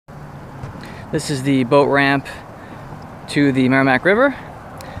This is the boat ramp to the Merrimack River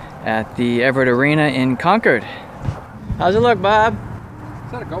at the Everett Arena in Concord. How's it look, Bob?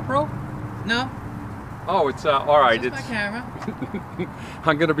 Is that a GoPro? No. Oh, it's all right. It's my camera.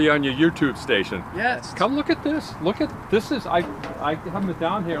 I'm going to be on your YouTube station. Yes. Come look at this. Look at this. I haven't been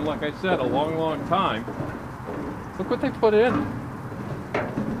down here, like I said, a long time. Look what they put in.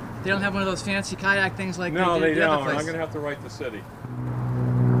 They don't have one of those fancy kayak things like no, they they did don't. the other place. I'm going to have to write the city.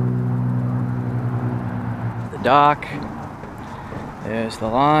 The dock. There's the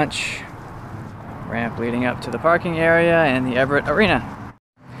launch. Ramp leading up to the parking area and the Everett Arena.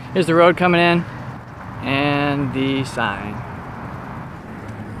 Here's the road coming in and the sign.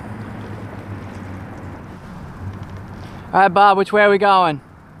 All right, Bob, which way are we going?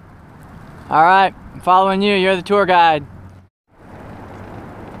 All right, I'm following you. You're the tour guide.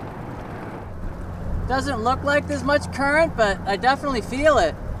 Doesn't look like there's much current, but I definitely feel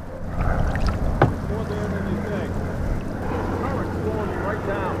it. More there than you think. Current's flowing you right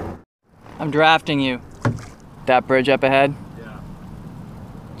down. I'm drafting you. That bridge up ahead? Yeah.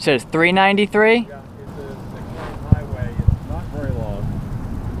 You said it's 393? Yeah, it's a 6-lane highway. It's not very long.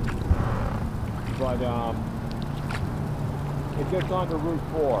 But it gets onto Route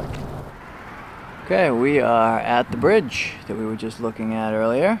 4. Okay, we are at the bridge that we were just looking at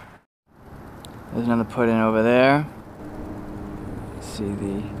earlier. There's another put in over there. See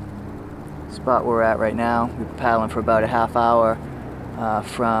the spot we're at right now. We've been paddling for about a half hour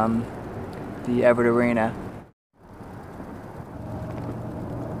from the Everett Arena.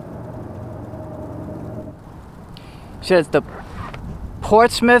 You said it's the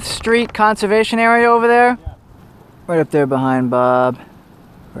Portsmouth Street Conservation Area over there? Yeah. Right up there behind Bob.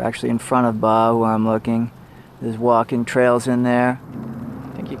 We're actually in front of Bob where I'm looking. There's walking trails in there.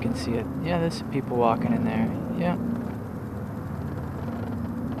 I think you can see it. Yeah, there's some people walking in there. Yeah.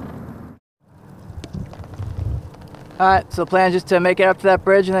 Alright, so the plan is just to make it up to that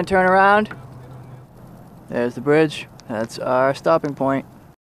bridge and then turn around. There's the bridge. That's our stopping point.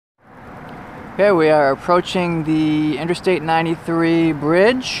 Okay, we are approaching the Interstate 93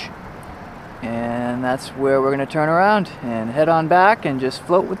 bridge. And that's where we're going to turn around and head on back and just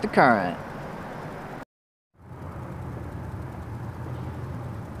float with the current.